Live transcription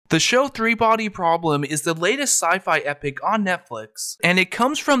The show Three Body Problem is the latest sci-fi epic on Netflix, and it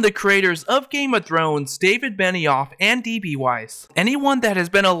comes from the creators of Game of Thrones, David Benioff and D.B. Weiss. Anyone that has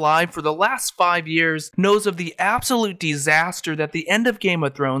been alive for the last 5 years knows of the absolute disaster that the end of Game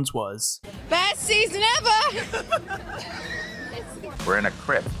of Thrones was. Best season ever! We're in a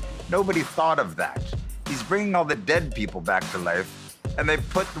crypt. Nobody thought of that. He's bringing all the dead people back to life, and they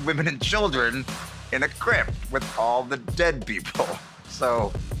put the women and children in a crypt with all the dead people.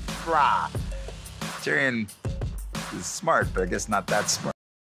 So, rah. Tyrion is smart, but I guess not that smart.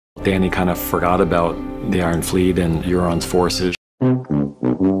 Dany kind of forgot about the Iron Fleet and Euron's forces.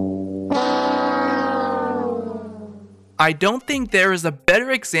 I don't think there is a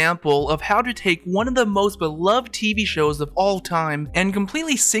better example of how to take one of the most beloved TV shows of all time and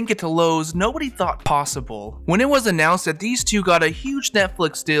completely sink it to lows nobody thought possible. When it was announced that these two got a huge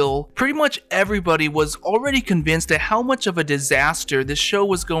Netflix deal, pretty much everybody was already convinced at how much of a disaster this show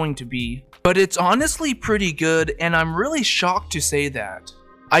was going to be. But it's honestly pretty good, and I'm really shocked to say that.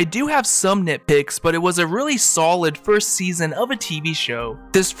 I do have some nitpicks, but it was a really solid first season of a TV show.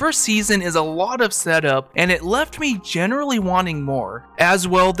 This first season is a lot of setup, and it left me generally wanting more. As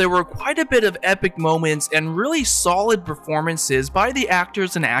well, there were quite a bit of epic moments and really solid performances by the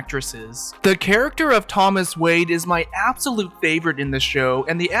actors and actresses. The character of Thomas Wade is my absolute favorite in the show,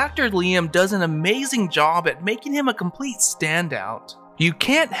 and the actor Liam does an amazing job at making him a complete standout. You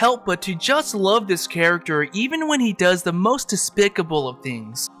can't help but to just love this character even when he does the most despicable of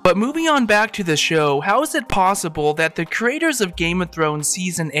things. But moving on back to the show, how is it possible that the creators of Game of Thrones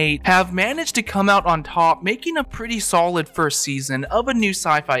Season 8 have managed to come out on top, making a pretty solid first season of a new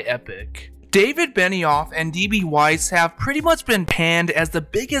sci-fi epic? David Benioff and D.B. Weiss have pretty much been panned as the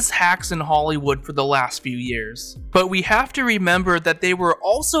biggest hacks in Hollywood for the last few years. But we have to remember that they were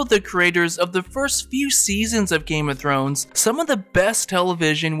also the creators of the first few seasons of Game of Thrones, some of the best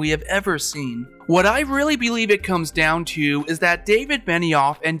television we have ever seen. What I really believe it comes down to is that David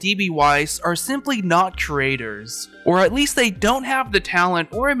Benioff and D.B. Weiss are simply not creators. Or at least they don't have the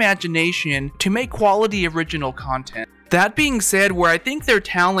talent or imagination to make quality original content. That being said, where I think their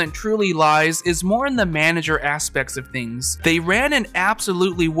talent truly lies is more in the manager aspects of things. They ran an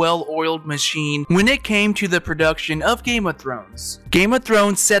absolutely well-oiled machine when it came to the production of Game of Thrones. Game of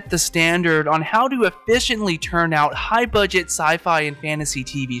Thrones set the standard on how to efficiently turn out high-budget sci-fi and fantasy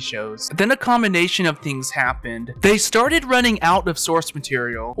TV shows. Then a combination of things happened. They started running out of source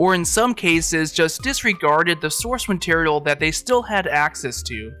material, or in some cases just disregarded the source material that they still had access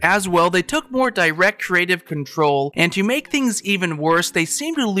to. As well, they took more direct creative control, and to make things even worse, they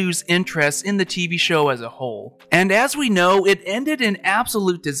seemed to lose interest in the TV show as a whole. And as we know, it ended in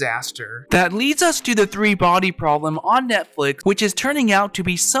absolute disaster. That leads us to the Three Body Problem on Netflix, which is turning out to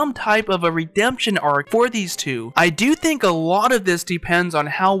be some type of a redemption arc for these two. I do think a lot of this depends on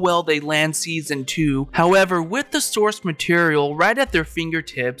how well they land season 2. However, with the source material right at their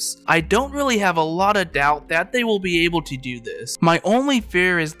fingertips, I don't really have a lot of doubt that they will be able to do this. My only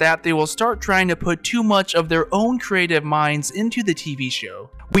fear is that they will start trying to put too much of their own creative minds into the TV show.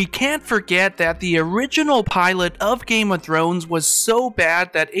 We can't forget that the original pilot of Game of Thrones was so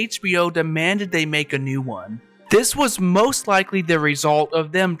bad that HBO demanded they make a new one. This was most likely the result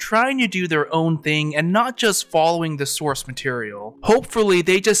of them trying to do their own thing and not just following the source material. Hopefully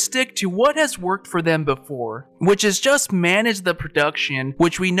they just stick to what has worked for them before, which is just manage the production,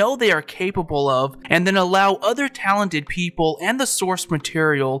 which we know they are capable of, and then allow other talented people and the source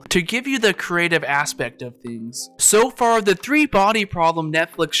material to give you the creative aspect of things. So far, the Three Body Problem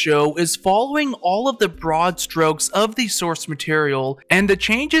Netflix show is following all of the broad strokes of the source material, and the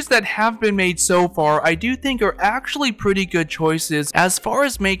changes that have been made so far I do think are actually pretty good choices as far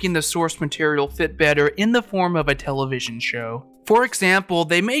as making the source material fit better in the form of a television show. For example,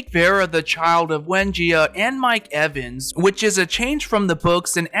 they make Vera the child of Wengia and Mike Evans, which is a change from the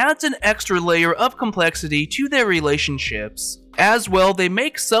books and adds an extra layer of complexity to their relationships. As well, they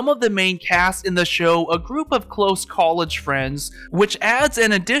make some of the main cast in the show a group of close college friends, which adds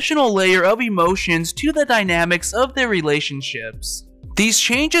an additional layer of emotions to the dynamics of their relationships. These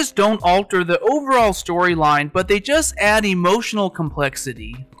changes don't alter the overall storyline, but they just add emotional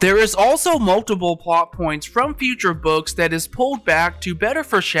complexity. There is also multiple plot points from future books that is pulled back to better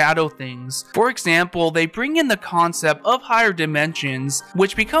foreshadow things. For example, they bring in the concept of higher dimensions,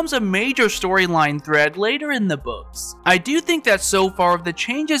 which becomes a major storyline thread later in the books. I do think that so far the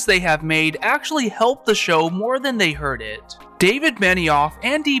changes they have made actually help the show more than they hurt it. David Benioff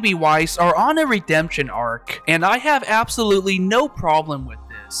and D.B. Weiss are on a redemption arc, and I have absolutely no problem with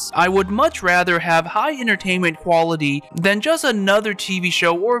this. I would much rather have high entertainment quality than just another TV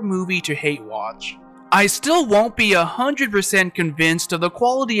show or movie to hate watch. I still won't be 100% convinced of the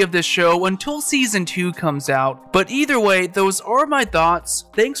quality of this show until season 2 comes out, but either way, those are my thoughts.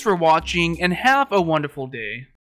 Thanks for watching and have a wonderful day.